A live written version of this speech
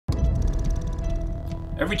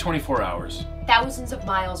Every 24 hours. Thousands of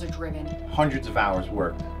miles are driven. Hundreds of hours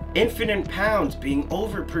worked. Infinite pounds being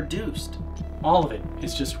overproduced. All of it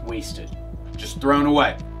is just wasted. Just thrown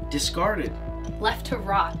away. Discarded. Left to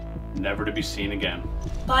rot. Never to be seen again.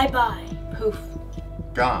 Bye-bye. Poof.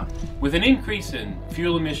 Gone. With an increase in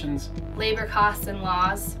fuel emissions, Labor costs and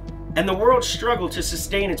laws. And the world's struggle to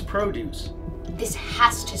sustain its produce. This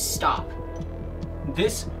has to stop.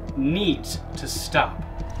 this needs to stop.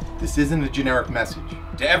 This isn't a generic message.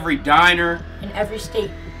 To every diner, In every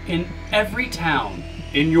state. In every town,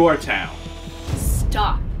 in your town.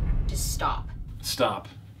 Stop. Just stop. Stop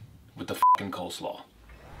with the fucking coleslaw.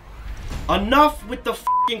 Enough with the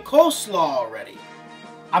fucking coleslaw already.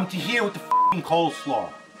 I'm to here with the f***ing coleslaw.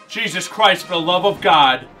 Jesus Christ, for the love of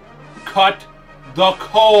God, cut the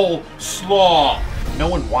coleslaw. No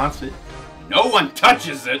one wants it. no one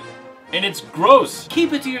touches it. And it's gross.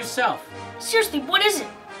 Keep it to yourself. Seriously, what is it?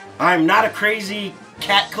 I'm not a crazy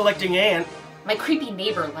cat collecting ant. My creepy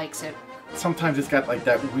neighbor likes it. Sometimes it's got like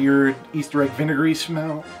that weird Easter egg vinegary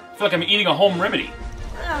smell. I feel like I'm eating a home remedy.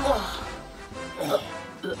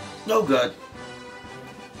 No good.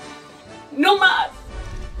 No mas!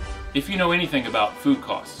 If you know anything about food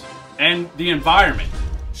costs and the environment,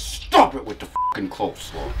 Stop it with the fucking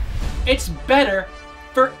coleslaw. it's better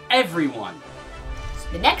for everyone.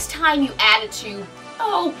 The next time you add it to,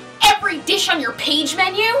 every dish on your page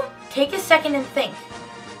menu, take a second and think.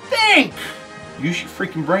 Think! Use your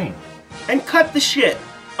freaking brain. And cut the shit.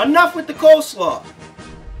 Enough with the coleslaw.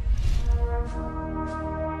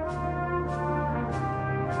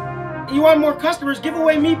 You want more customers? Give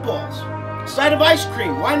away meatballs. Side of ice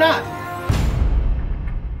cream, why not?